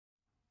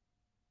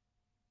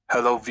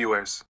Hello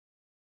viewers.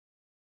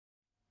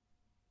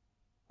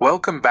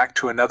 Welcome back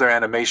to another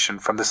animation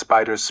from the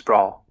Spider's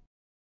Sprawl.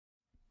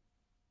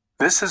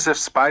 This is if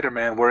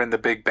Spider-Man were in the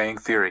Big Bang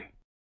Theory.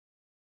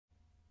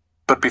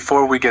 But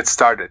before we get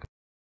started,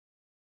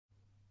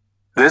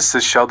 this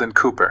is Sheldon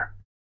Cooper.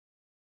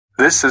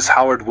 This is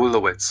Howard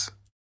Wolowitz.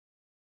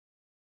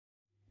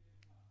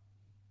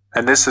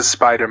 And this is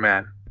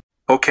Spider-Man.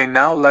 Okay,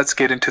 now let's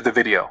get into the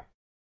video.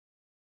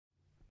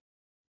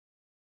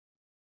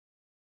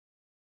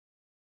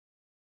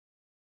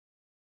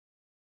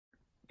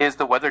 Is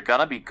the weather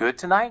gonna be good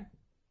tonight?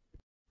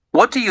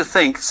 What do you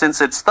think, since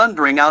it's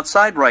thundering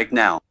outside right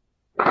now?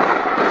 Good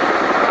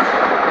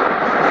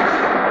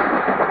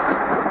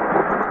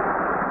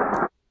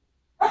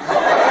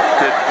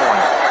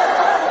point.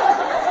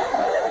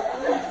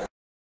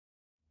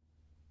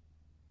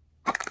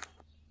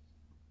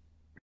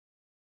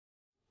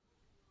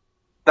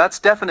 That's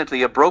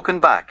definitely a broken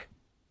back.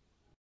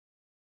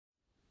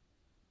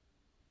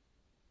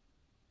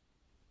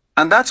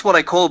 And that's what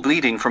I call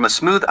bleeding from a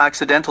smooth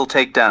accidental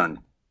takedown.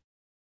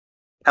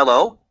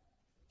 Hello?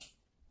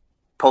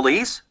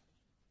 Police?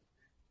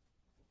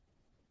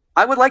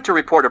 I would like to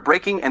report a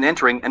breaking and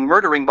entering and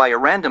murdering by a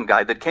random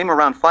guy that came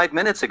around 5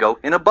 minutes ago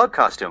in a bug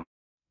costume.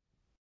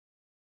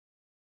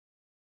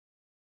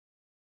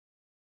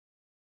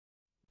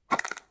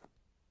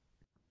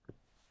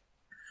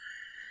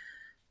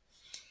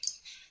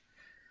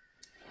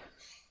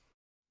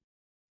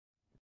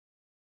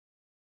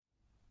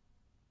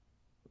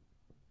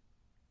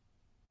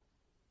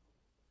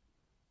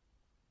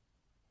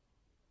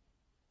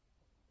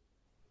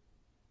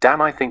 Damn,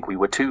 I think we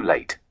were too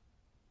late.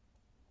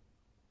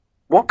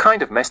 What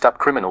kind of messed up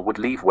criminal would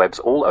leave webs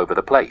all over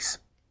the place?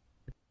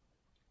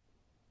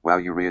 Wow,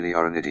 you really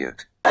are an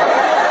idiot.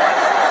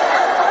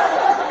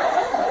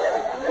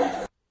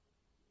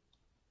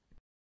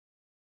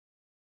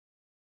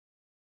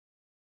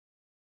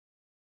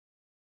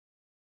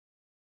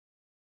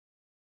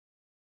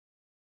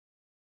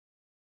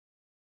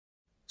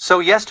 So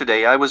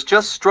yesterday I was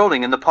just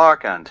strolling in the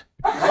park and...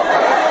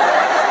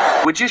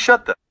 Would you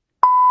shut the...